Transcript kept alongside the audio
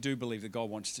do believe that God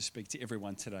wants to speak to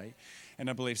everyone today, and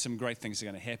I believe some great things are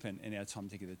going to happen in our time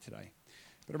together today.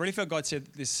 But I really felt God said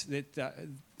this, that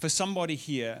for somebody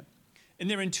here, in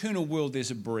their internal world,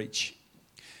 there's a breach.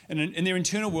 And in their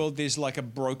internal world, there's like a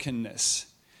brokenness.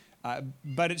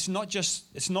 But it's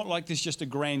not like there's just a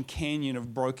Grand Canyon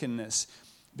of brokenness.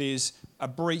 There's a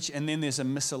breach, and then there's a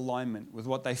misalignment with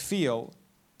what they feel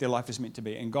their life is meant to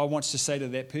be. And God wants to say to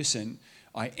that person,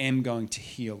 I am going to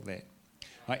heal that.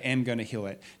 I am going to heal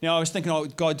it. Now, I was thinking, oh,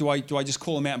 God, do I just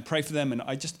call them out and pray for them? And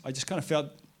I just kind of felt,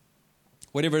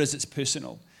 whatever it is, it's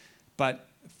personal. But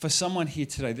for someone here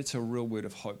today, that's a real word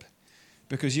of hope.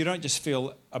 Because you don't just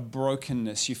feel a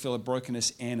brokenness, you feel a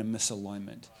brokenness and a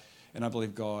misalignment. And I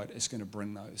believe God is going to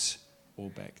bring those all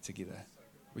back together,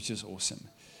 which is awesome.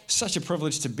 Such a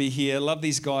privilege to be here. Love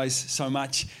these guys so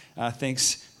much.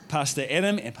 Thanks, Pastor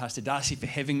Adam and Pastor Darcy, for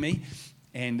having me.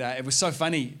 And it was so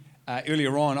funny.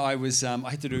 Earlier on, I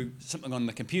had to do something on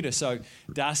the computer, so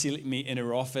Darcy let me in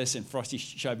her office, and Frosty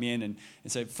showed me in, and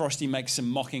so Frosty makes some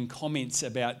mocking comments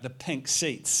about the pink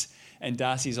seats in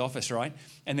Darcy's office, right?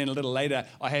 And then a little later,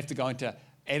 I have to go into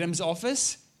Adam's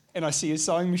office, and I see a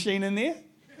sewing machine in there.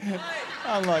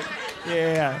 I'm like,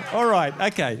 yeah, all right,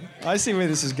 okay, I see where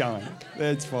this is going.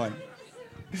 That's fine.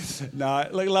 No, I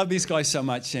love these guys so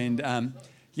much, and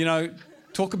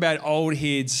talk about old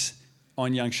heads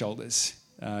on young shoulders.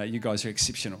 You guys are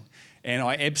exceptional. And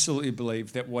I absolutely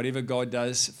believe that whatever God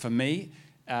does for me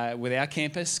with our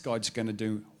campus, God's going to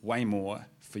do way more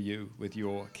for you with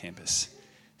your campus.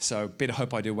 So better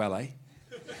hope I do well, eh?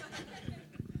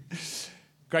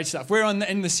 Great stuff. We're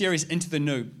in the series Into the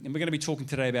New, and we're going to be talking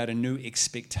today about a new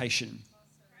expectation.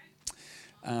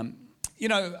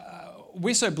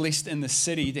 We're so blessed in the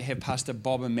city to have Pastor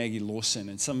Bob and Maggie Lawson,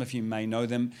 and some of you may know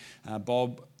them.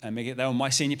 Bob and Maggie, they were my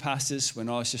senior pastors when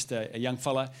I was just a young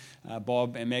fella.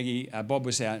 Bob and Maggie, Bob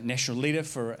was our national leader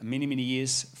for many, many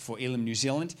years for Elim, New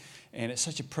Zealand, and it's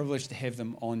such a privilege to have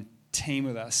them on team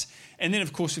with us. And then,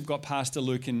 of course, we've got Pastor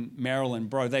Luke and Marilyn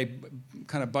Bro. They've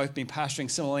kind of both been pastoring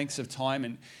similar lengths of time,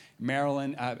 and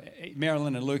Marilyn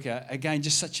and Luke are, again,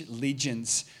 just such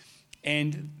legends.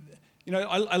 And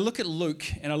I look at Luke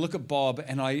and I look at Bob,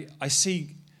 and I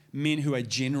see men who are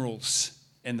generals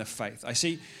in the faith. I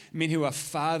see men who are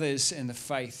fathers in the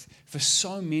faith for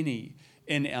so many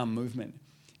in our movement.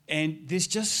 And there's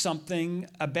just something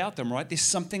about them, right? There's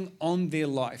something on their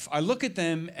life. I look at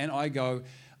them and I go,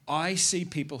 I see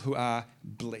people who are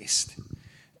blessed.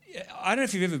 I don't know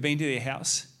if you've ever been to their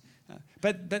house,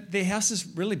 but their house is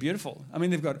really beautiful. I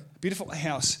mean, they've got a beautiful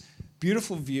house,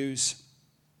 beautiful views.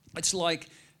 It's like,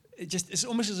 it's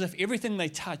almost as if everything they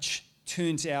touch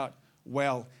turns out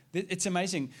well. It's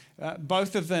amazing.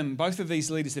 Both of these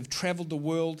leaders, they've traveled the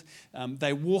world.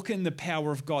 They walk in the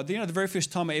power of God. The very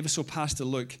first time I ever saw Pastor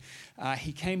Luke,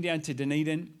 he came down to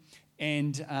Dunedin,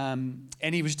 and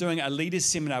he was doing a leaders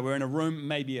seminar. We're in a room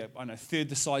maybe a third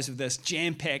the size of this,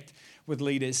 jam-packed with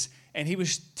leaders, and he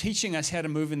was teaching us how to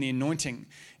move in the anointing.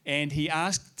 And he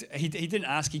didn't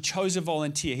ask, he chose a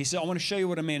volunteer. He said, I want to show you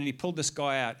what I mean. And he pulled this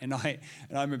guy out. And I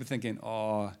remember thinking,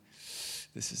 oh,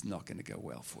 this is not going to go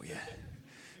well for you.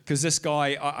 Because this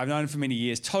guy, I've known him for many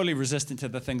years, totally resistant to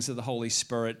the things of the Holy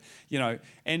Spirit,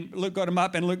 And Luke got him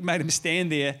up, and Luke made him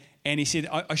stand there. And he said,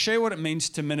 I'll show you what it means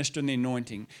to minister in the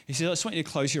anointing. He said, I just want you to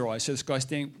close your eyes. So this guy's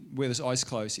standing with his eyes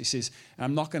closed. He says,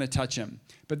 I'm not going to touch him.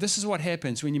 But this is what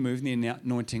happens when you move in the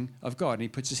anointing of God. And he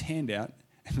puts his hand out,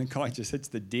 and the guy just hits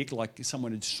the deck like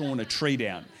someone had sawn a tree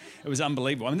down. It was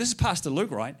unbelievable. I mean, this is Pastor Luke,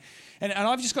 right? And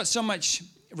I've just got so much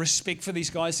respect for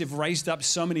these guys. They've raised up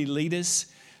so many leaders.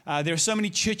 There are so many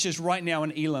churches right now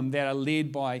in Elim that are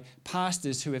led by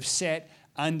pastors who have sat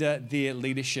under their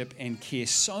leadership and care.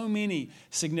 So many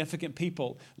significant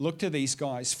people look to these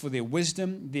guys for their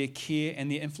wisdom, their care, and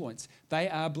their influence. They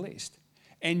are blessed.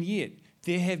 And yet,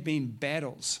 there have been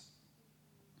battles.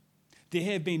 There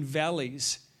have been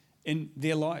valleys in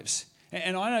their lives.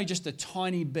 And I know just a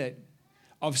tiny bit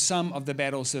of some of the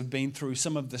battles they've been through,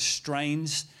 some of the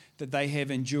strains that they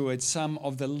have endured, some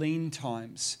of the lean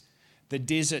times, the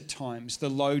desert times, the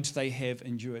loads they have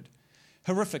endured.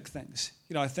 Horrific things.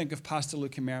 I think of Pastor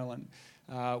Luke and Marilyn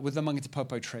with the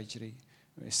Mangatapopo tragedy.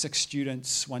 6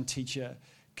 students, 1 teacher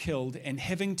killed, and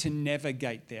having to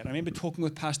navigate that. I remember talking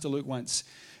with Pastor Luke once.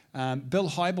 Bill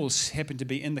Hybels happened to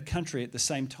be in the country at the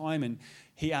same time, and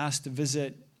he asked to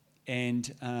visit,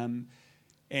 and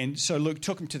so Luke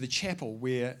took him to the chapel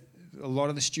where a lot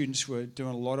of the students were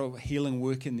doing a lot of healing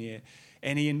work in there,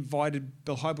 and he invited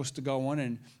Bill Hybels to go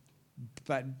on,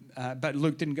 but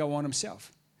Luke didn't go on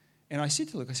himself. And I said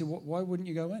to Luke, why wouldn't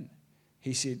you go in?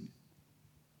 He said,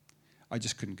 I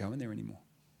just couldn't go in there anymore.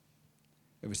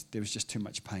 There was just too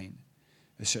much pain.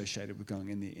 associated with going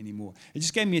in there anymore. It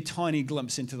just gave me a tiny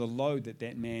glimpse into the load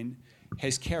that man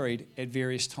has carried at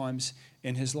various times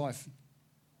in his life.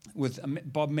 With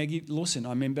Bob and Maggie Lawson, I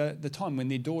remember the time when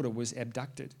their daughter was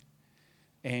abducted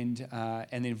and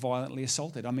then violently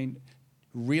assaulted. I mean,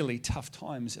 really tough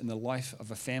times in the life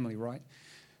of a family, right?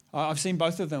 I've seen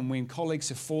both of them when colleagues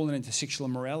have fallen into sexual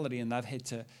immorality and they've had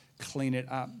to clean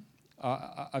it up.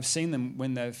 I've seen them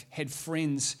when they've had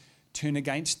friends turn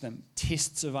against them,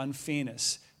 tests of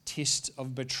unfairness, tests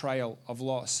of betrayal, of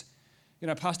loss. You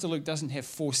know, Pastor Luke doesn't have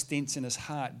 4 stents in his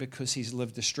heart because he's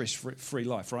lived a stress-free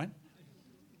life, right?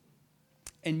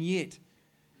 And yet,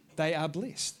 they are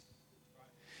blessed.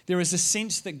 There is a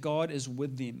sense that God is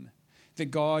with them,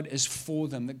 that God is for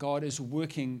them, that God is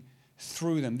working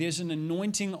through them. There's an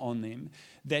anointing on them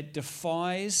that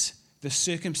defies the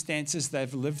circumstances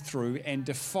they've lived through and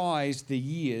defies the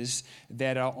years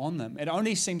that are on them. It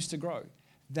only seems to grow.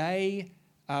 They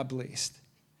are blessed.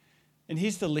 And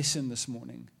here's the lesson this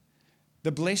morning.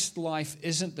 The blessed life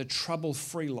isn't the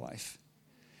trouble-free life.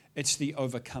 It's the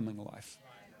overcoming life.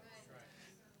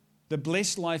 The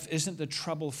blessed life isn't the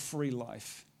trouble-free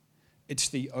life. It's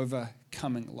the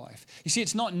overcoming life. You see,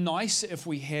 it's not nice if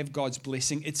we have God's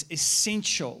blessing. It's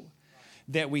essential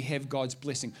that we have God's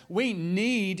blessing. We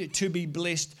need to be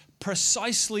blessed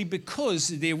precisely because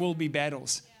there will be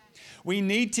battles. We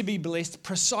need to be blessed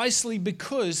precisely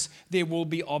because there will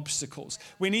be obstacles.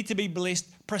 We need to be blessed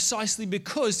precisely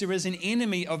because there is an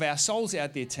enemy of our souls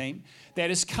out there, team, that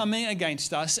is coming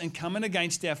against us and coming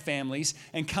against our families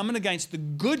and coming against the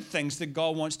good things that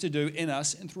God wants to do in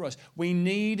us and through us. We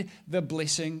need the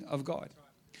blessing of God.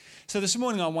 So this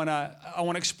morning I want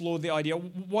to explore the idea,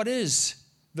 what is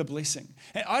the blessing?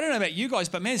 And I don't know about you guys,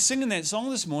 but man, singing that song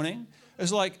this morning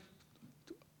is like,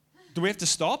 do we have to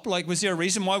stop? Like, was there a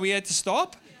reason why we had to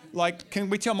stop? Like, can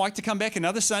we tell Mike to come back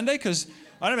another Sunday? Because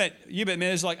I don't know about you, but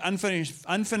man, it's like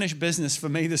unfinished business for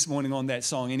me this morning on that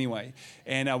song anyway.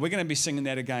 And we're going to be singing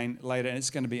that again later, and it's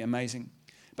going to be amazing.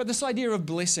 But this idea of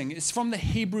blessing, it's from the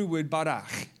Hebrew word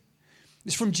barach.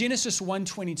 It's from Genesis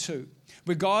 1:22,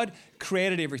 where God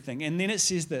created everything. And then it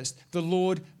says this, the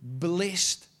Lord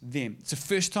blessed them. It's the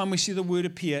first time we see the word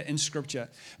appear in Scripture.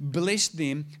 Blessed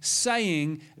them,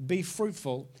 saying, be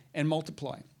fruitful and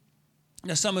multiply.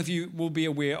 Now, some of you will be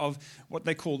aware of what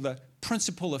they call the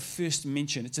principle of first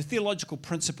mention. It's a theological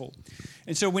principle.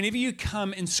 And so whenever you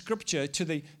come in Scripture to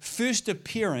the first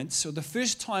appearance or the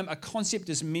first time a concept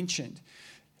is mentioned,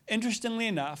 interestingly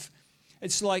enough,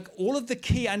 it's like all of the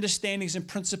key understandings and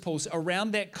principles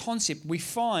around that concept we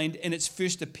find in its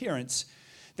first appearance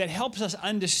that helps us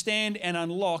understand and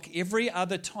unlock every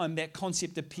other time that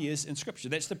concept appears in Scripture.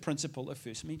 That's the principle of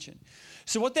first mention.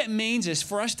 So what that means is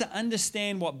for us to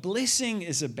understand what blessing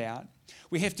is about,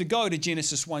 we have to go to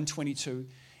Genesis 1:22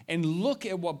 and look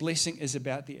at what blessing is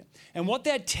about there. And what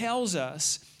that tells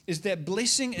us is that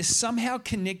blessing is somehow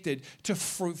connected to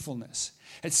fruitfulness.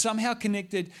 It's somehow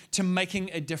connected to making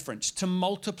a difference, to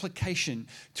multiplication,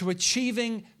 to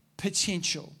achieving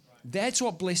potential. That's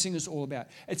what blessing is all about.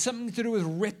 It's something to do with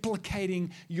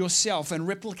replicating yourself and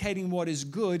replicating what is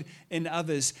good in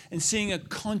others and seeing a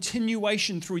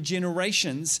continuation through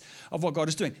generations of what God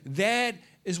is doing. That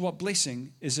is what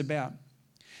blessing is about.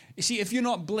 You see, if you're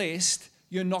not blessed,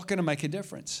 you're not going to make a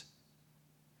difference.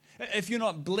 If you're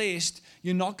not blessed,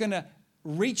 you're not going to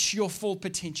reach your full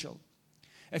potential.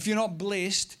 If you're not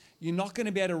blessed, you're not going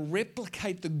to be able to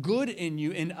replicate the good in you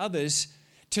in others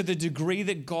to the degree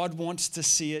that God wants to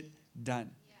see it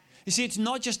done. You see, it's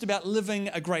not just about living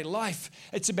a great life.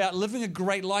 It's about living a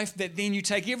great life that then you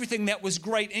take everything that was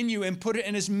great in you and put it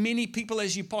in as many people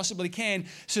as you possibly can,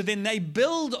 so then they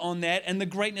build on that and the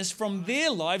greatness from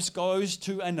their lives goes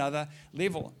to another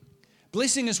level.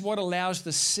 Blessing is what allows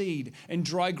the seed in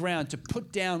dry ground to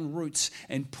put down roots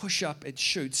and push up its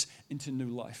shoots into new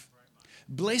life.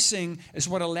 Blessing is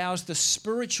what allows the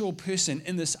spiritual person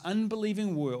in this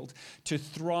unbelieving world to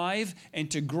thrive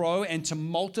and to grow and to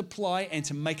multiply and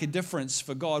to make a difference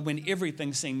for God when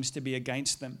everything seems to be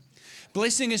against them.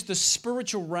 Blessing is the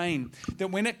spiritual rain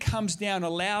that when it comes down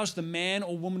allows the man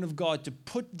or woman of God to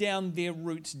put down their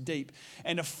roots deep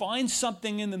and to find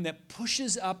something in them that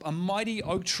pushes up a mighty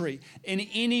oak tree in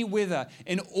any weather,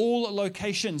 in all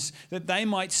locations, that they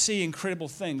might see incredible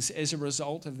things as a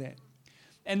result of that.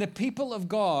 And the people of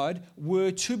God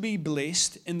were to be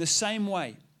blessed in the same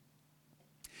way.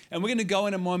 And we're going to go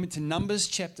in a moment to Numbers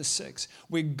chapter 6,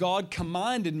 where God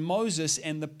commanded Moses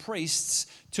and the priests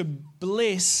to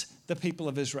bless the people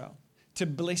of Israel, to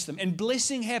bless them. And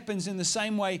blessing happens in the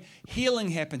same way healing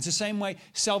happens, the same way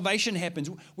salvation happens.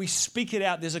 We speak it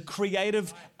out. There's a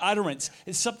creative utterance.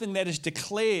 It's something that is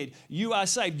declared. You are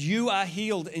saved. You are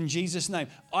healed in Jesus' name.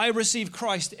 I receive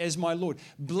Christ as my Lord.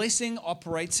 Blessing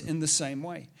operates in the same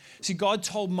way. See, God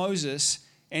told Moses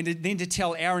and then to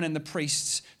tell Aaron and the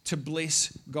priests to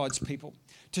bless God's people,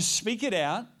 to speak it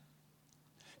out,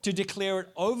 to declare it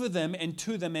over them and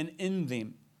to them and in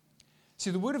them. See,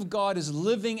 the Word of God is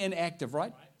living and active,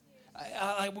 right?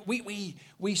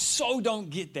 We so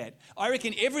don't get that. I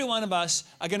reckon every one of us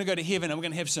are going to go to heaven and we're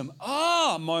going to have some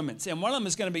moments. And one of them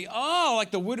is going to be,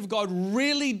 like the Word of God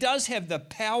really does have the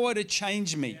power to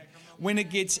change me when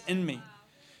it gets in me.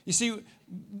 You see,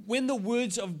 when the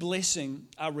words of blessing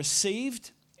are received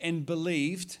and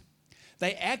believed,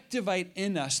 they activate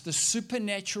in us the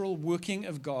supernatural working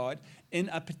of God in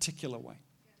a particular way.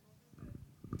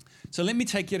 So let me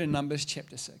take you to Numbers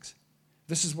chapter 6.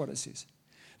 This is what it says.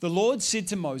 The Lord said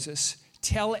to Moses,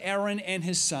 tell Aaron and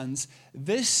his sons,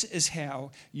 this is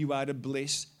how you are to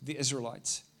bless the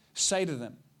Israelites. Say to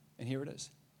them, and here it is,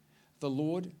 the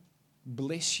Lord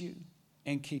bless you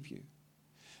and keep you.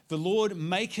 The Lord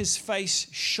make his face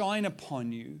shine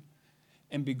upon you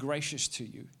and be gracious to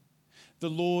you. The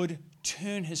Lord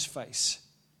turn his face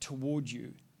toward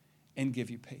you and give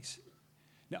you peace.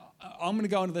 Now, I'm going to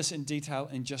go into this in detail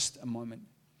in just a moment,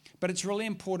 but it's really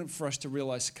important for us to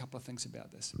realize a couple of things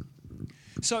about this.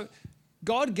 So,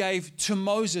 God gave to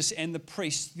Moses and the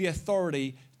priests the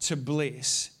authority to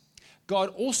bless. God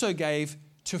also gave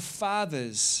to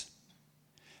fathers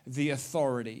the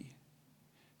authority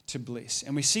to bless.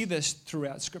 And we see this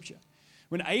throughout Scripture.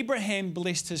 When Abraham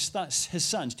blessed his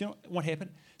sons, do you know what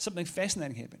happened? Something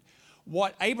fascinating happened.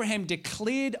 What Abraham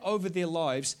declared over their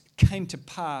lives came to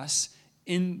pass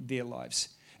in their lives.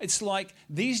 It's like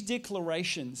these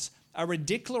declarations are a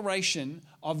declaration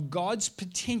of God's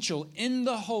potential in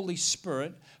the Holy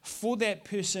Spirit for that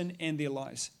person and their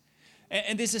lives.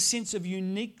 And there's a sense of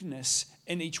uniqueness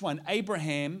in each one.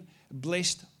 Abraham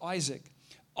blessed Isaac.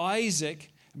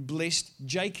 Isaac blessed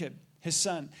Jacob, his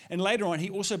son. And later on, he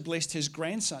also blessed his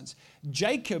grandsons.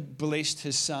 Jacob blessed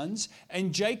his sons,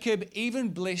 and Jacob even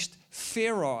blessed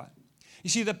Pharaoh. You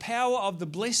see, the power of the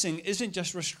blessing isn't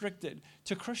just restricted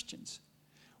to Christians.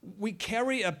 We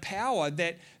carry a power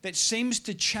that seems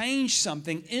to change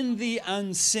something in the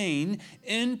unseen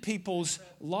in people's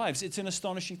lives. It's an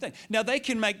astonishing thing. Now, they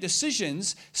can make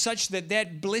decisions such that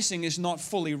that blessing is not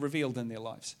fully revealed in their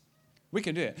lives. We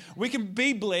can do it. We can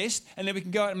be blessed, and then we can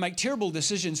go out and make terrible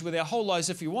decisions with our whole lives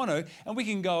if we want to, and we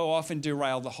can go off and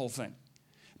derail the whole thing.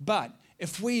 But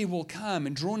if we will come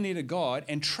and draw near to God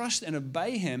and trust and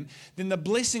obey Him, then the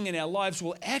blessing in our lives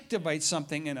will activate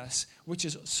something in us, which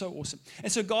is so awesome.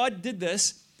 And so God did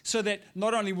this so that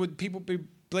not only would people be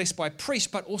blessed by priests,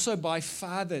 but also by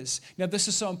fathers. Now, this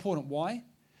is so important. Why?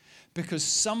 Because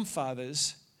some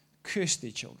fathers curse their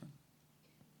children.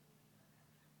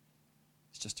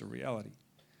 It's just a reality.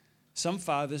 Some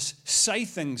fathers say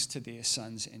things to their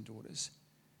sons and daughters.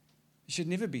 It should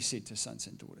never be said to sons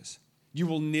and daughters. You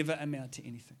will never amount to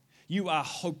anything. You are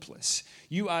hopeless.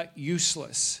 You are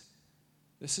useless.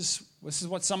 This is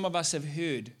what some of us have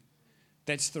heard.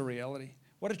 That's the reality.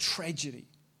 What a tragedy.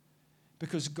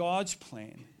 Because God's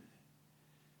plan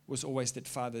was always that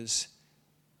fathers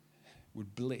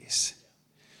would bless,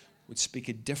 would speak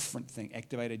a different thing,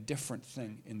 activate a different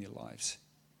thing in their lives.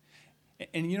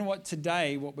 And you know what?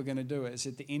 Today, what we're going to do is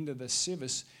at the end of this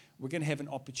service, we're going to have an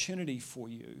opportunity for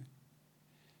you.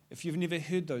 If you've never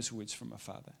heard those words from a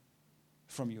father,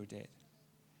 from your dad,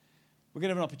 we're going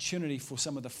to have an opportunity for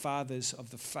some of the fathers of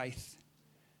the faith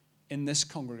in this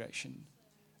congregation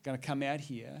going to come out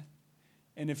here.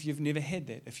 And if you've never had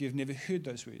that, if you've never heard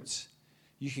those words,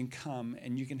 you can come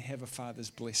and you can have a father's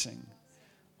blessing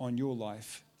on your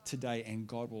life today, and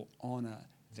God will honor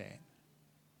that.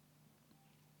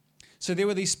 So there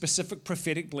were these specific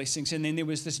prophetic blessings, and then there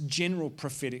was this general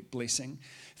prophetic blessing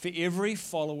for every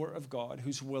follower of God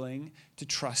who's willing to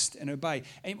trust and obey.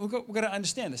 And we've got to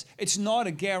understand this. It's not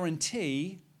a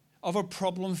guarantee of a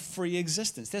problem-free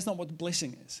existence. That's not what the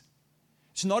blessing is.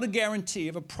 It's not a guarantee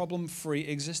of a problem-free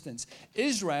existence.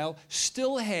 Israel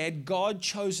still had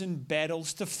God-chosen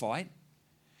battles to fight.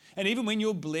 And even when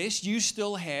you're blessed, you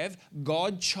still have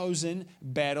God-chosen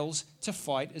battles to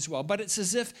fight as well. But it's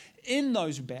as if in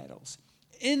those battles,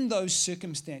 in those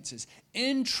circumstances,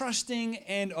 in trusting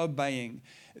and obeying,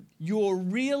 your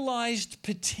realized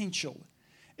potential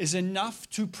is enough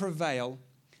to prevail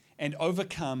and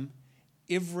overcome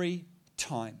every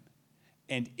time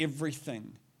and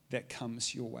everything that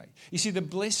comes your way. You see, the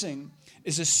blessing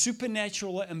is a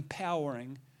supernatural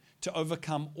empowering to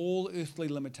overcome all earthly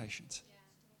limitations. Yeah.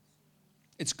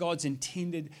 It's God's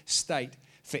intended state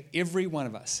for every one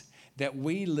of us that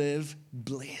we live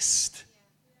blessed.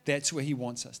 That's where he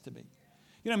wants us to be.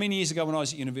 You know, many years ago when I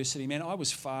was at university, man, I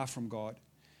was far from God.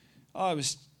 I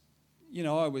was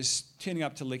turning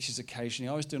up to lectures occasionally.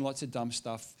 I was doing lots of dumb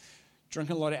stuff,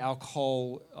 drinking a lot of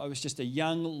alcohol. I was just a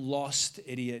young, lost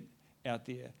idiot out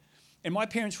there. And my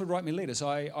parents would write me letters.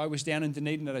 I was down in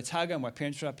Dunedin at Otago, and my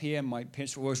parents were up here, and my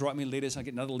parents would always write me letters. I'd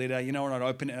get another letter, and I'd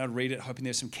open it, and I'd read it, hoping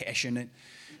there's some cash in it.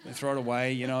 I'd throw it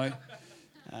away,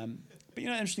 But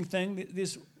interesting thing,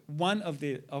 there's one of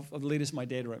the letters my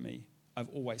dad wrote me I've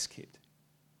always kept.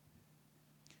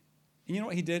 And you know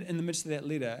what he did in the midst of that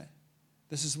letter?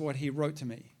 This is what he wrote to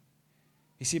me.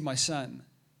 He said, "My son,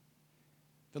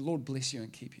 the Lord bless you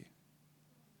and keep you.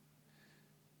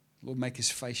 The Lord make his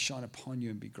face shine upon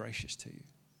you and be gracious to you.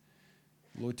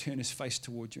 The Lord turn his face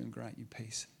toward you and grant you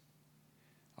peace."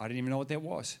 I didn't even know what that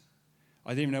was. I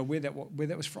didn't even know where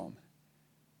that was from.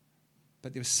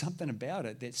 But there was something about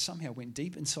it that somehow went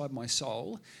deep inside my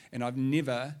soul, and I've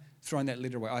never thrown that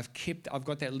letter away. I've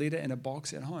got that letter in a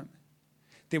box at home.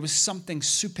 There was something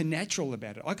supernatural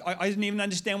about it. I didn't even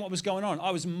understand what was going on.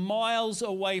 I was miles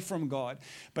away from God.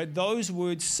 But those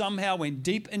words somehow went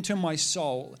deep into my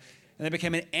soul, and they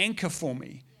became an anchor for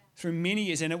me through many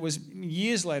years. And it was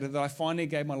years later that I finally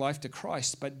gave my life to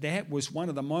Christ. But that was one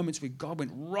of the moments where God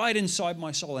went right inside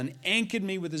my soul and anchored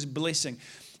me with his blessing.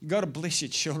 You've got to bless your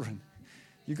children.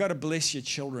 You've got to bless your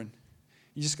children.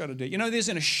 You just got to do it. There's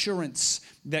an assurance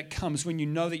that comes when you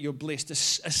know that you're blessed, a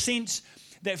sense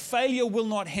that failure will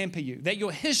not hamper you, that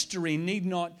your history need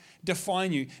not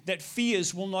define you, that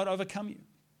fears will not overcome you.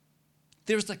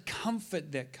 There's a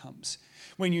comfort that comes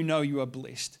when you know you are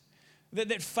blessed,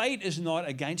 that fate is not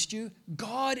against you,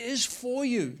 God is for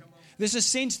you. There's a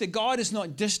sense that God is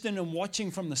not distant and watching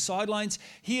from the sidelines.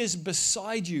 He is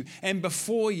beside you and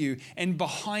before you and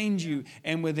behind you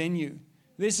and within you.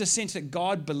 There's a sense that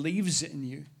God believes in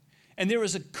you. And there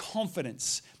is a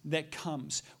confidence that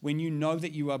comes when you know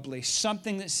that you are blessed.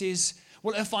 Something that says,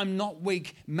 well, if I'm not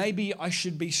weak, maybe I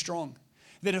should be strong.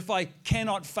 That if I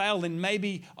cannot fail, then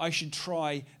maybe I should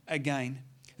try again.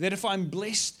 That if I'm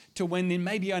blessed to win, then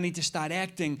maybe I need to start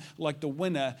acting like the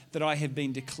winner that I have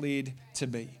been declared to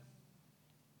be.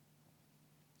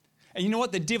 And you know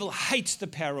what? The devil hates the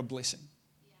power of blessing.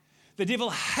 The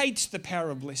devil hates the power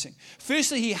of blessing.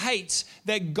 Firstly, he hates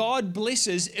that God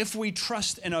blesses if we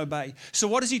trust and obey. So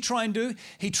what does he try and do?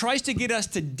 He tries to get us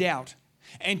to doubt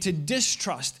and to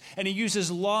distrust. And he uses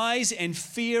lies and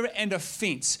fear and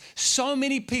offense. So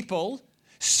many people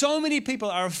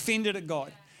are offended at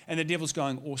God. And the devil's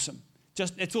going, awesome.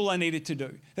 That's all I needed to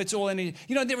do. That's all I needed.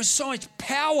 There is so much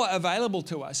power available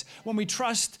to us when we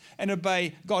trust and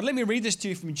obey God. Let me read this to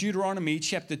you from Deuteronomy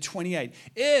chapter 28.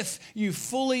 If you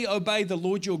fully obey the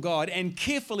Lord your God and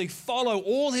carefully follow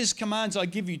all his commands I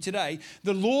give you today,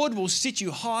 the Lord will set you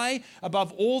high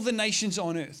above all the nations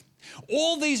on earth.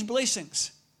 All these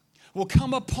blessings will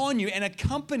come upon you and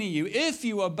accompany you if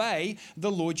you obey the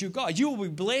Lord your God. You will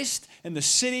be blessed in the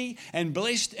city and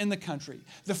blessed in the country.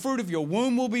 The fruit of your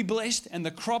womb will be blessed, and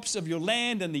the crops of your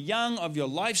land and the young of your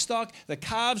livestock, the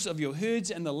calves of your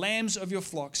herds and the lambs of your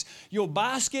flocks. Your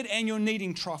basket and your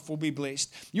kneading trough will be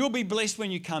blessed. You'll be blessed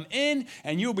when you come in,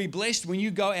 and you'll be blessed when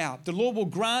you go out. The Lord will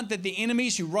grant that the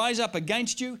enemies who rise up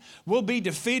against you will be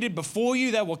defeated before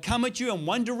you. They will come at you in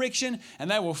one direction, and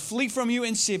they will flee from you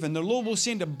in seven. The Lord will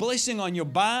send a blessing on your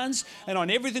barns and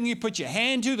on everything you put your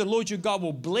hand to. The Lord your God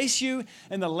will bless you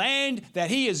in the land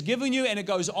that he has given you. And it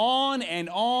goes on and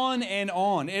on and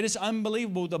on. It is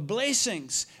unbelievable, the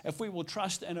blessings, if we will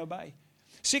trust and obey.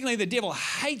 Secondly, the devil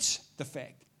hates the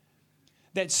fact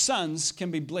that sons can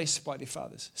be blessed by their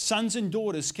fathers. Sons and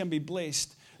daughters can be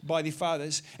blessed by their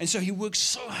fathers. And so he works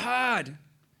so hard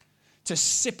to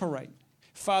separate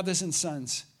fathers and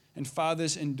sons and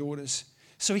fathers and daughters,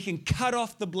 so he can cut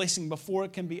off the blessing before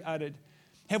it can be uttered.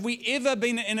 Have we ever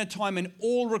been in a time in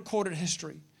all recorded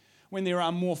history when there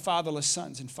are more fatherless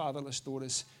sons and fatherless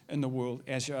daughters in the world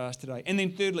as there are today? And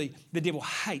then thirdly, the devil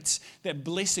hates that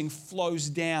blessing flows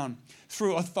down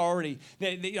through authority.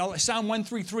 Psalm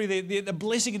 133, the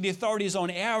blessing of the authority is on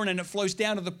Aaron, and it flows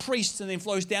down to the priests and then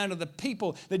flows down to the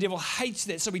people. The devil hates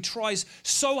that, so he tries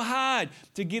so hard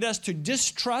to get us to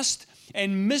distrust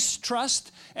and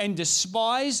mistrust and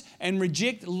despise and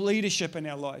reject leadership in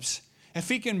our lives. If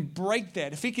he can break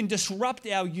that, if he can disrupt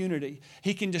our unity,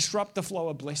 he can disrupt the flow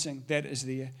of blessing that is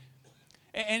there.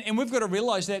 And we've got to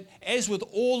realize that as with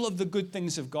all of the good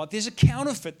things of God, there's a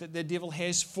counterfeit that the devil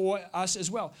has for us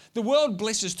as well. The world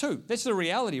blesses too. That's the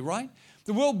reality, right?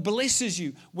 The world blesses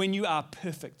you when you are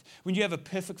perfect, when you have a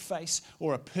perfect face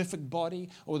or a perfect body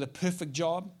or the perfect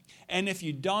job. And if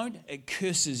you don't, it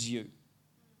curses you.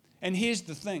 And here's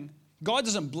the thing. God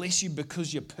doesn't bless you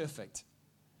because you're perfect.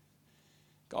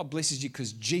 God blesses you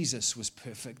because Jesus was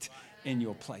perfect in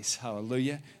your place.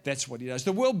 Hallelujah. That's what he does.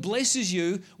 The world blesses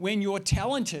you when you're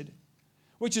talented,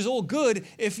 which is all good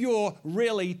if you're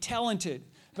really talented.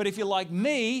 But if you're like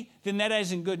me, then that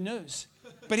isn't good news.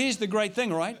 But here's the great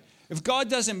thing, right? If God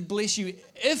doesn't bless you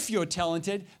if you're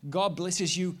talented, God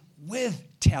blesses you with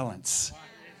talents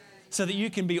so that you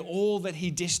can be all that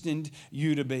he destined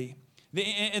you to be.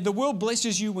 The world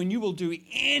blesses you when you will do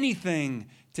anything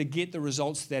to get the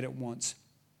results that it wants.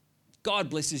 God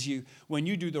blesses you when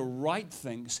you do the right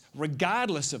things,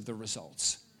 regardless of the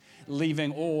results,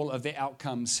 leaving all of the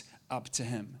outcomes up to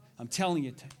him. I'm telling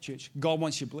you, church, God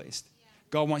wants you blessed.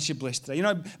 God wants you blessed today. You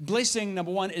know, blessing,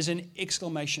 number one, is an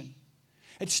exclamation.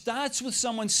 It starts with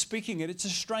someone speaking it. It's the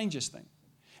strangest thing.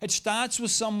 It starts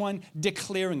with someone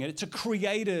declaring it. It's a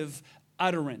creative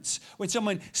utterance. When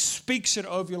someone speaks it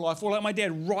over your life, or like my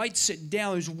dad writes it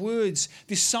down, those words,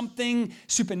 there's something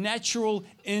supernatural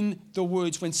in the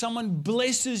words. When someone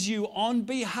blesses you on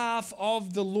behalf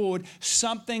of the Lord,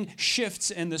 something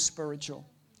shifts in the spiritual.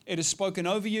 It is spoken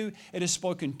over you. It is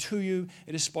spoken to you.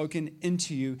 It is spoken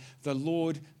into you. The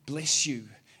Lord bless you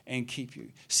and keep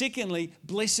you. Secondly,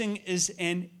 blessing is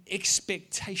an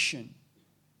expectation.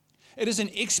 It is an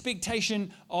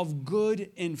expectation of good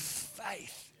in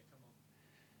faith.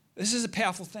 This is a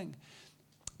powerful thing.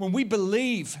 When we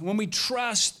believe, when we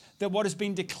trust that what has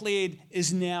been declared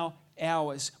is now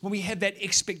ours, when we have that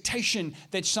expectation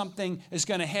that something is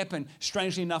going to happen,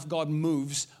 strangely enough, God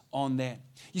moves on that.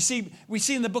 You see, we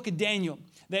see in the book of Daniel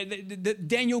that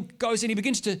Daniel goes and he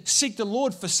begins to seek the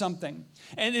Lord for something.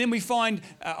 And then we find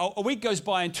a week goes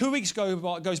by, and 2 weeks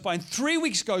goes by, and 3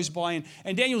 weeks goes by,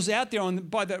 and Daniel's out there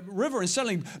by the river, and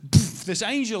suddenly this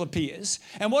angel appears.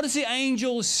 And what does the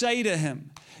angel say to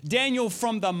him? Daniel,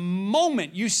 from the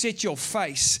moment you set your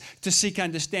face to seek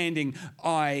understanding,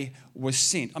 I was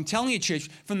sent. I'm telling you, church,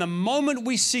 from the moment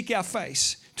we seek our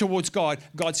face towards God,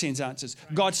 God sends answers.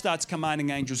 God starts commanding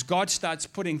angels. God starts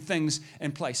putting things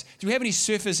in place. Do we have any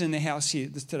surfers in the house here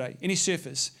today? Any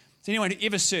surfers? Has anyone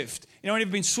ever surfed? Anyone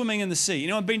ever been swimming in the sea?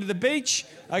 Anyone been to the beach?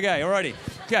 Okay, alrighty.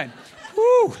 Okay.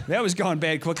 Woo, that was going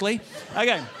bad quickly.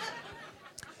 Okay.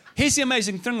 Here's the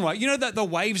amazing thing, right? You know that the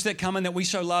waves that come in that we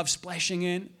so love splashing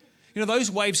in? You know, those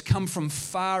waves come from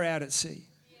far out at sea.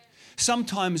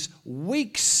 Sometimes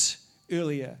weeks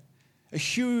earlier, a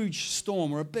huge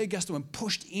storm or a big gust of wind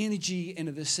pushed energy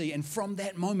into the sea. And from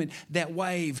that moment, that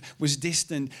wave was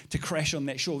destined to crash on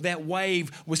that shore. That wave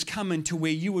was coming to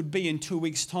where you would be in 2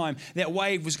 weeks' time. That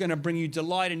wave was going to bring you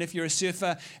delight. And if you're a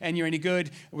surfer and you're any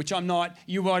good, which I'm not,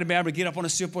 you might be able to get up on a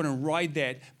surfboard and ride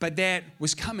that. But that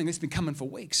was coming. It's been coming for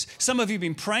weeks. Some of you have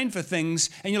been praying for things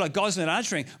and you're like, God's not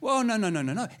answering. Well,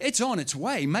 no. It's on its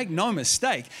way. Make no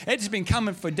mistake. It's been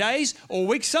coming for days or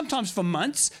weeks, sometimes for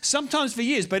months, sometimes for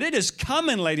years. But it is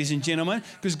coming, ladies and gentlemen,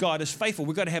 because God is faithful.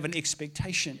 We've got to have an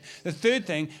expectation. The third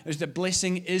thing is that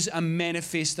blessing is a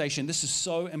manifestation. This is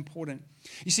so important.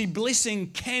 You see,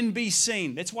 blessing can be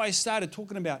seen. That's why I started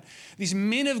talking about these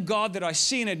men of God that I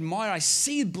see and admire. I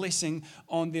see blessing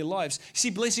on their lives. See,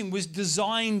 blessing was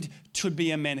designed to be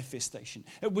a manifestation.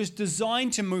 It was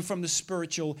designed to move from the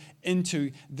spiritual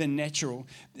into the natural.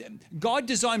 God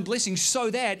designed blessing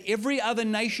so that every other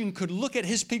nation could look at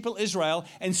his people Israel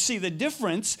and see the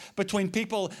difference between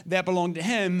people that belong to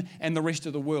him and the rest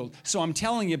of the world. So I'm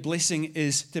telling you, blessing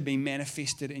is to be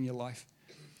manifested in your life.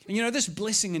 And you know, this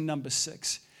blessing in number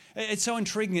 6, it's so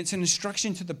intriguing. It's an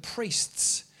instruction to the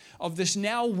priests of this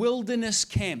now wilderness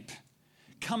camp.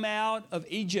 Come out of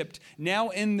Egypt, now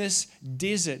in this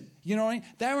desert. You know what I mean?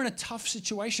 They're in a tough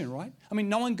situation, right? I mean,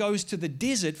 no one goes to the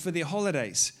desert for their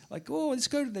holidays. Like, oh, let's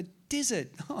go to the desert.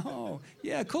 Oh,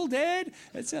 yeah, cool, Dad.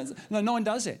 No one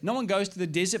does that. No one goes to the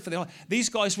desert for their holidays. These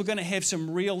guys were going to have some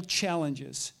real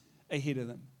challenges ahead of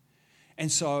them.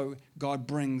 And so God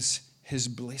brings his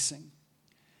blessing.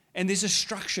 And there's a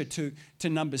structure to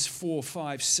Numbers 4,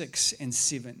 5, 6, and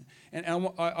 7. And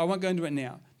I won't go into it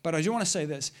now, but I do want to say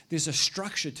this. There's a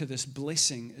structure to this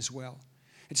blessing as well.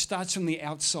 It starts from the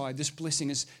outside. This blessing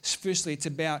is, firstly, it's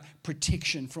about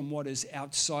protection from what is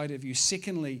outside of you.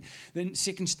 Secondly, the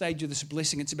second stage of this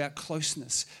blessing, it's about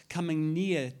closeness, coming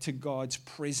near to God's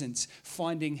presence,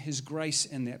 finding his grace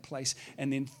in that place.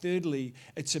 And then thirdly,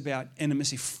 it's about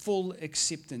intimacy, full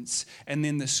acceptance, and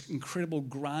then this incredible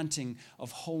granting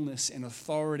of wholeness and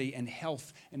authority and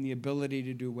health and the ability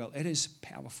to do well. It is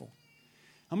powerful.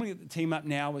 I'm going to get the team up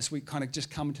now as we kind of just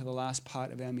come into the last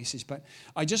part of our message. But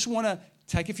I just want to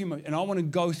take a few moments and I want to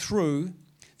go through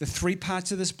the 3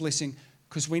 parts of this blessing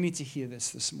because we need to hear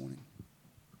this morning.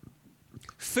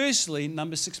 Firstly,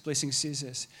 number 6 blessing says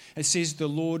this. It says, the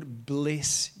Lord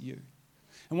bless you.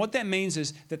 And what that means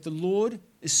is that the Lord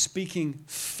is speaking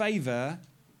favor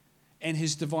and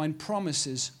his divine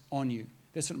promises on you.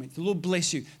 That's what it means. The Lord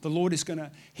bless you. The Lord is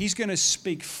he's going to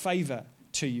speak favor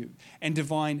to you and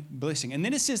divine blessing. And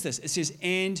then it says this. It says,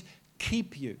 and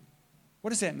keep you.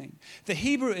 What does that mean? The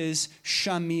Hebrew is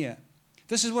shamir.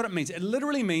 This is what it means. It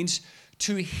literally means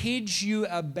to hedge you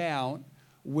about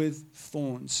with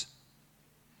thorns.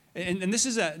 And this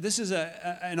is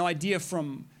an idea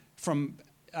from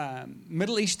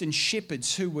Middle Eastern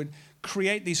shepherds who would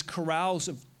create these corrals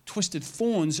of twisted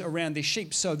thorns around their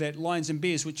sheep so that lions and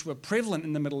bears, which were prevalent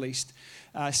in the Middle East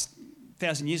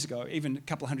 1,000 years ago, even a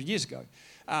couple of hundred years ago,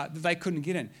 they couldn't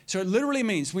get in. So it literally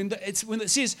means when it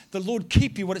says the Lord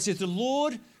keep you, what it says, the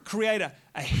Lord create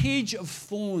a hedge of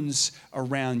thorns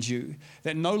around you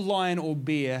that no lion or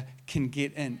bear can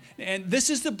get in. And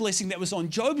this is the blessing that was on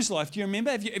Job's life. Do you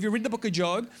remember? Have you read the book of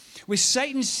Job? Where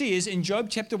Satan says in Job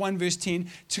chapter 1 verse 10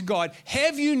 to God,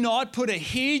 have you not put a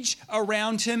hedge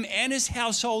around him and his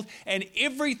household and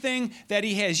everything that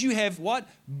he has? You have what?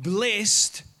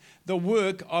 Blessed the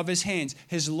work of his hands.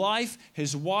 His life,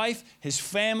 his wife, his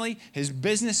family, his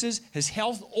businesses, his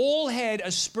health, all had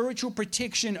a spiritual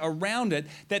protection around it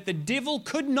that the devil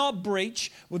could not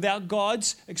breach without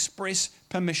God's express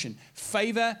permission.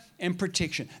 Favor and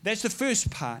protection. That's the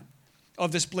first part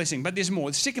of this blessing, but there's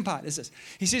more. The second part is this.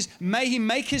 He says, may he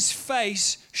make his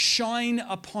face shine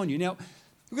upon you. Now,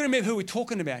 we've got to remember who we're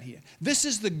talking about here. This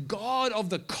is the God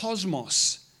of the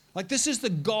cosmos. Like this is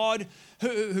the God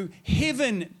who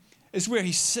heaven is where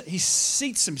he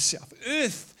seats himself.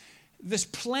 Earth, this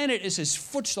planet is his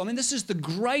footstool. I mean, this is the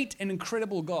great and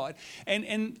incredible God.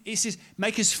 And he says,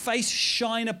 make his face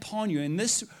shine upon you. And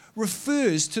this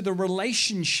refers to the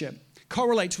relationship,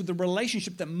 correlates with the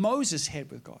relationship that Moses had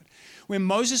with God. When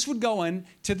Moses would go in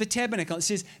to the tabernacle, it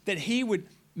says that he would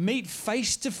meet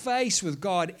face to face with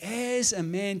God as a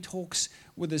man talks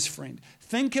with his friend.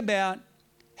 Think about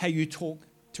how you talk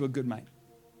to a good mate.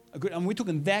 And we're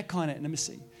talking that kind of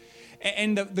intimacy.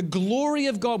 And the glory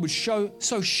of God would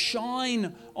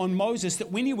shine on Moses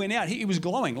that when he went out, he was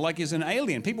glowing like he's an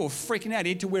alien. People were freaking out.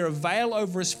 He had to wear a veil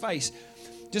over his face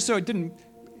just so it didn't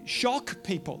shock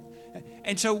people.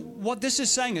 And so what this is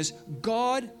saying is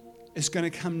God is going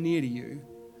to come near to you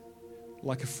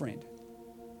like a friend.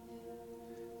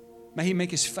 May he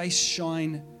make his face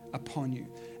shine upon you.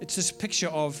 It's this picture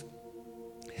of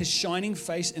his shining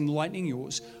face enlightening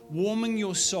yours, warming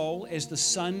your soul as the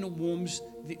sun warms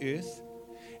the earth.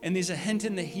 And there's a hint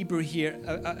in the Hebrew here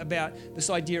about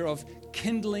this idea of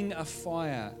kindling a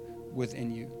fire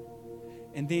within you.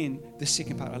 And then the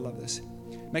second part, I love this.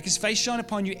 Make his face shine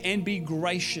upon you and be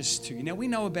gracious to you. Now we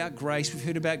know about grace. We've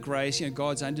heard about grace,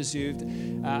 God's undeserved,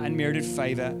 unmerited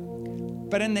favor.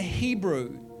 But in the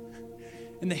Hebrew,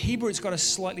 it's got a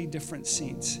slightly different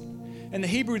sense. In the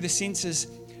Hebrew, the sense is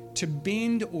to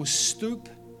bend or stoop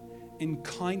in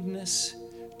kindness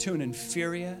to an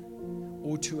inferior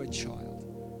or to a child.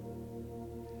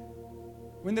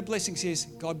 When the blessing says,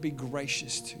 God be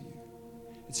gracious to you,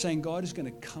 it's saying God is going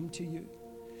to come to you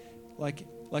like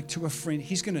to a friend.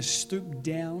 He's going to stoop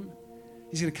down.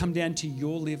 He's going to come down to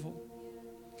your level,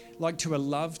 like to a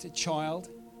loved child.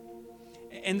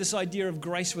 And this idea of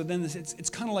grace within this, it's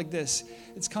kind of like this.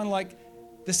 It's kind of like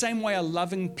the same way a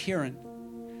loving parent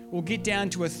will get down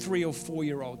to a 3 or 4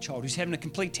 year old child who's having a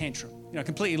complete tantrum,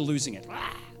 completely losing it.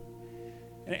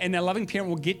 And a loving parent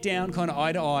will get down kind of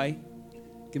eye to eye,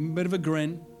 give him a bit of a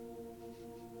grin.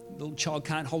 The little child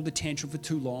can't hold the tantrum for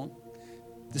too long.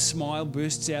 The smile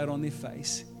bursts out on their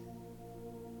face.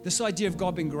 This idea of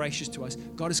God being gracious to us,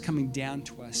 God is coming down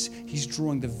to us. He's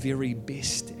drawing the very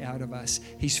best out of us.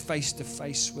 He's face to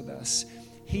face with us.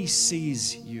 He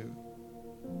sees you.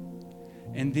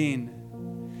 And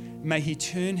then may he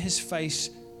turn his face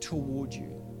toward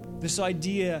you. This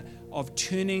idea of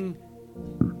turning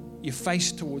your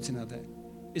face towards another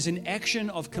is an action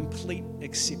of complete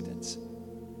acceptance.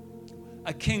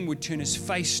 A king would turn his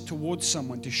face towards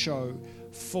someone to show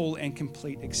full and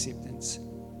complete acceptance.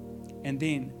 And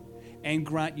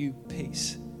grant you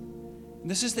peace. And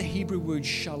this is the Hebrew word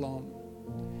shalom.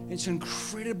 It's an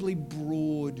incredibly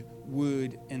broad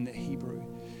word in the Hebrew.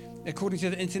 According to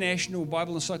the International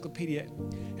Bible Encyclopedia,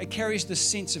 it carries the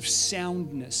sense of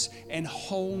soundness and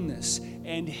wholeness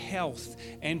and health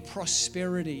and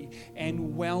prosperity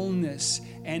and wellness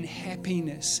and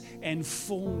happiness and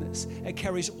fullness. It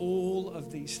carries all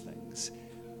of these things.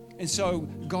 And so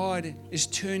God is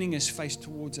turning his face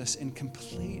towards us in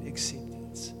complete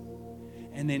acceptance.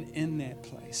 And then in that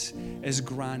place is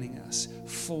granting us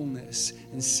fullness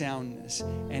and soundness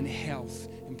and health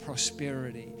and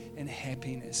prosperity and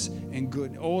happiness and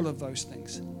good, all of those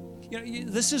things. You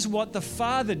know, this is what the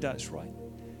Father does, right?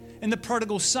 And the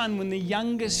prodigal son, when the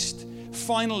youngest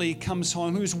finally comes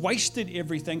home, who's wasted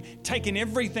everything, taken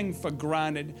everything for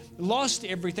granted, lost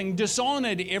everything,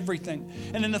 dishonored everything.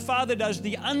 And then the father does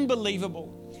the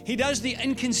unbelievable. He does the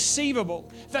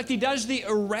inconceivable. In fact, he does the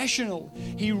irrational.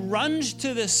 He runs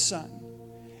to this son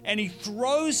and he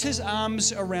throws his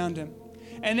arms around him.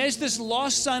 And as this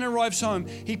lost son arrives home,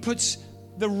 he puts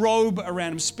the robe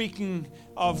around him, speaking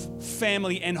of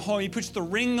family and home. He puts the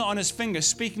ring on his finger,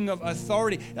 speaking of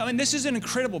authority. I mean, this is an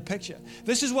incredible picture.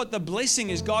 This is what the blessing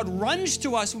is. God runs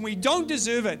to us when we don't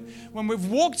deserve it, when we've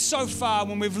walked so far,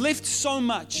 when we've left so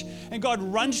much, and God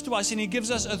runs to us and he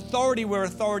gives us authority where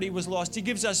authority was lost. He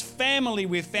gives us family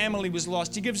where family was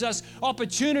lost. He gives us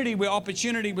opportunity where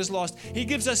opportunity was lost. He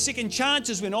gives us second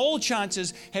chances when all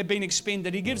chances had been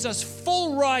expended. He gives us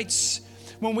full rights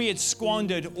when we had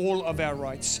squandered all of our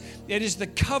rights. It is the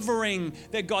covering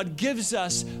that God gives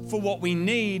us for what we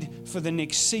need for the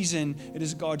next season. It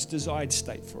is God's desired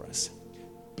state for us.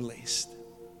 Blessed.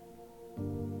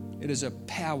 It is a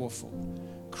powerful,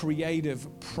 creative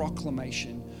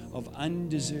proclamation of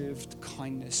undeserved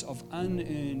kindness, of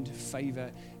unearned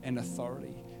favor and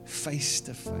authority. Face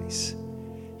to face,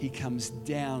 he comes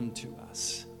down to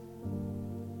us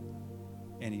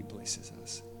and he blesses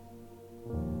us.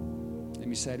 Let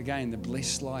me say it again, the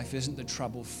blessed life isn't the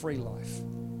trouble-free life.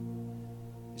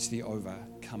 It's the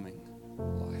overcoming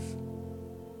life.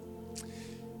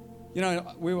 You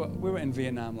know, we were in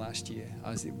Vietnam last year.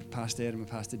 I was there with Pastor Adam and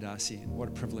Pastor Darcy, and what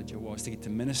a privilege it was to get to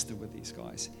minister with these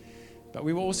guys. But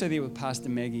we were also there with Pastor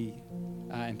Maggie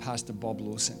and Pastor Bob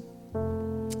Lawson.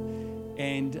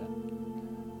 And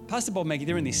Pastor Bob and Maggie,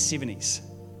 they're in their 70s.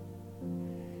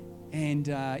 And,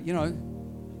 you know,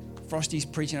 Frosty's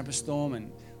preaching up a storm,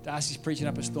 and Darcy's preaching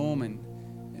up a storm,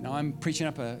 and I'm preaching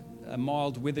up a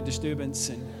mild weather disturbance,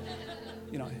 and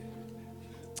you know.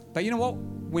 But you know what?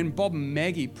 When Bob and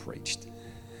Maggie preached,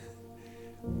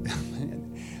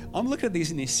 I'm looking at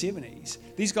these in their 70s.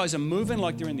 These guys are moving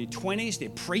like they're in their 20s. They're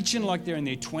preaching like they're in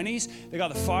their 20s. They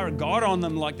got the fire of God on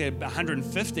them like they're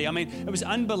 150. I mean, it was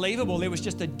unbelievable. There was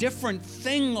just a different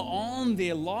thing on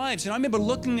their lives. And I remember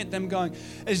looking at them going,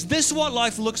 is this what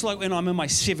life looks like when I'm in my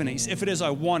 70s? If it is,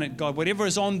 I want it, God. Whatever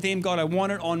is on them, God, I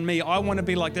want it on me. I want to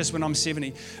be like this when I'm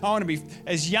 70. I want to be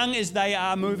as young as they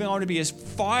are moving. I want to be as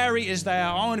fiery as they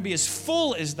are. I want to be as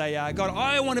full as they are. God,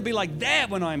 I want to be like that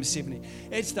when I'm 70.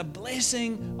 It's the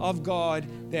blessing of God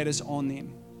that is on them.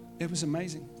 It was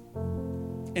amazing.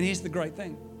 And here's the great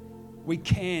thing. We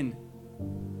can.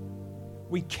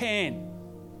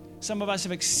 Some of us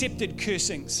have accepted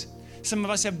cursings. Some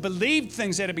of us have believed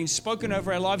things that have been spoken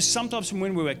over our lives, sometimes from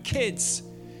when we were kids,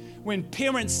 when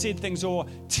parents said things, or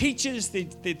teachers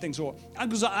said things, or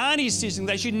uncles or aunties said things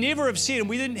they should never have said, and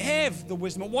we didn't have the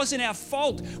wisdom. It wasn't our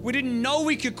fault. We didn't know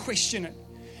we could question it.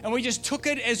 And we just took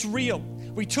it as real.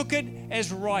 We took it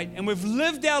as right. And we've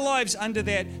lived our lives under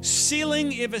that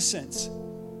ceiling ever since.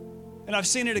 And I've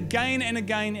seen it again and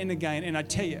again and again. And I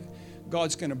tell you,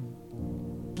 God's going to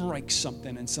break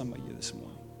something in some of you this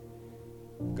morning.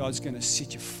 God's going to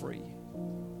set you free.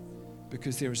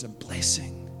 Because there is a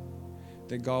blessing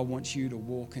that God wants you to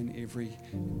walk in every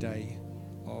day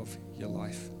of your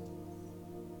life.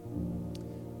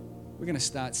 We're going to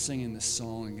start singing this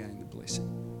song again, The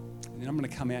Blessing. And I'm going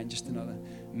to come out in just another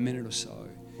minute or so,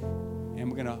 and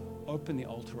we're going to open the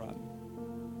altar up.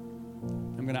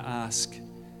 I'm going to ask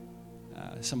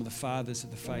some of the fathers of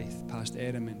the faith, Pastor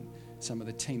Adam and some of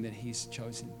the team that he's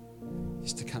chosen,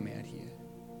 just to come out here.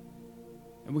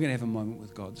 And we're going to have a moment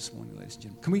with God this morning, ladies and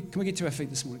gentlemen. Can we get to our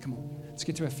feet this morning? Come on, let's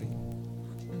get to our feet.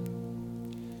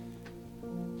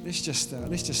 Let's just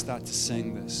start to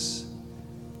sing this.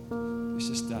 Let's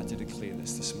just start to declare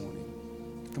this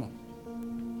morning. Come on.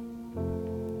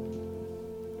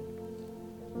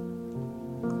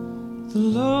 The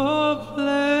Lord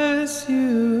bless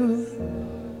you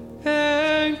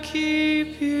and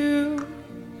keep you.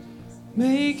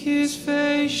 Make his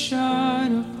face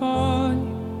shine upon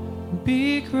you and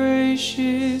be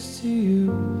gracious to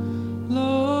you.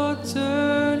 Lord,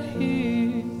 turn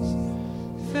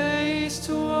his face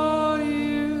toward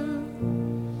you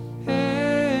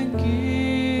and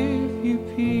give you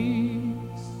peace.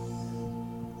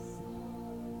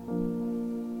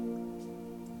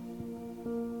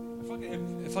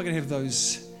 If I could have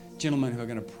those gentlemen who are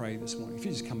going to pray this morning, if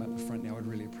you just come up the front now, I'd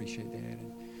really appreciate that.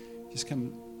 And just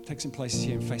come take some places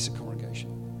here and face the congregation.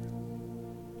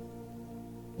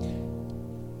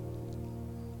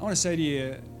 I want to say to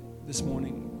you this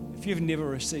morning, if you've never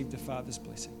received the Father's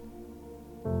blessing,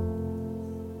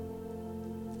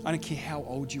 I don't care how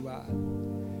old you are.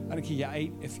 I don't care you're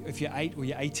 8, if you're 8 or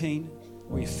you're 18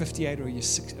 or you're 58 or you're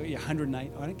 6 or you're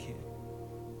 108. I don't care.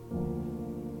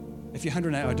 If you're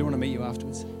 108, I do want to meet you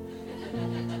afterwards.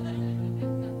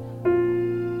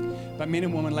 But men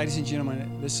and women, ladies and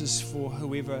gentlemen, this is for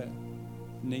whoever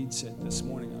needs it this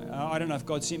morning. I don't know if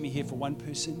God sent me here for one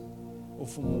person or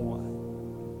for more.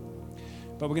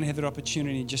 But we're going to have that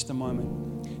opportunity in just a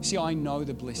moment. See, I know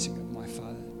the blessing of my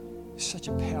Father. It's such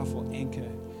a powerful anchor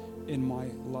in my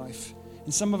life.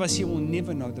 And some of us here will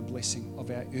never know the blessing of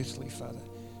our earthly father.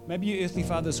 Maybe your earthly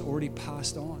father's already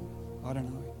passed on. I don't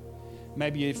know.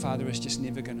 Maybe your father is just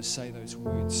never going to say those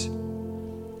words.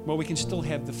 Well, we can still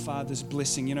have the Father's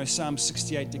blessing. You know, Psalm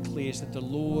 68 declares that the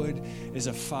Lord is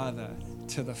a father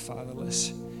to the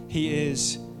fatherless. He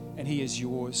is, and He is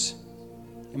yours.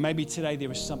 And maybe today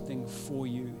there is something for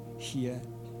you here.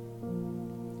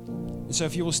 And so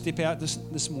if you will step out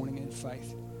this morning in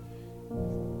faith,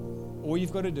 all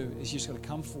you've got to do is you just got to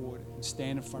come forward and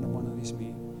stand in front of one of these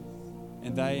men,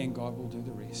 and they and God will do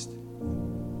the rest.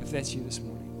 If that's you this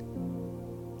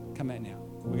morning, come out now.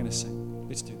 We're going to sing.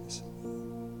 Let's do this.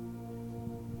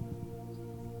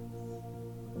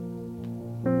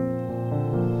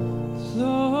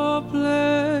 Lord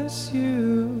bless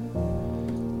you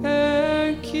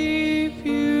and keep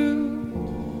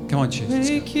you. Come on, church.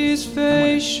 Make His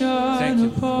face shine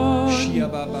upon you.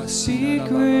 Be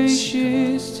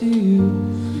gracious to you.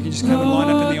 You can just come and line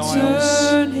up in the aisles.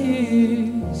 Turn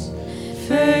His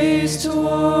face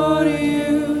toward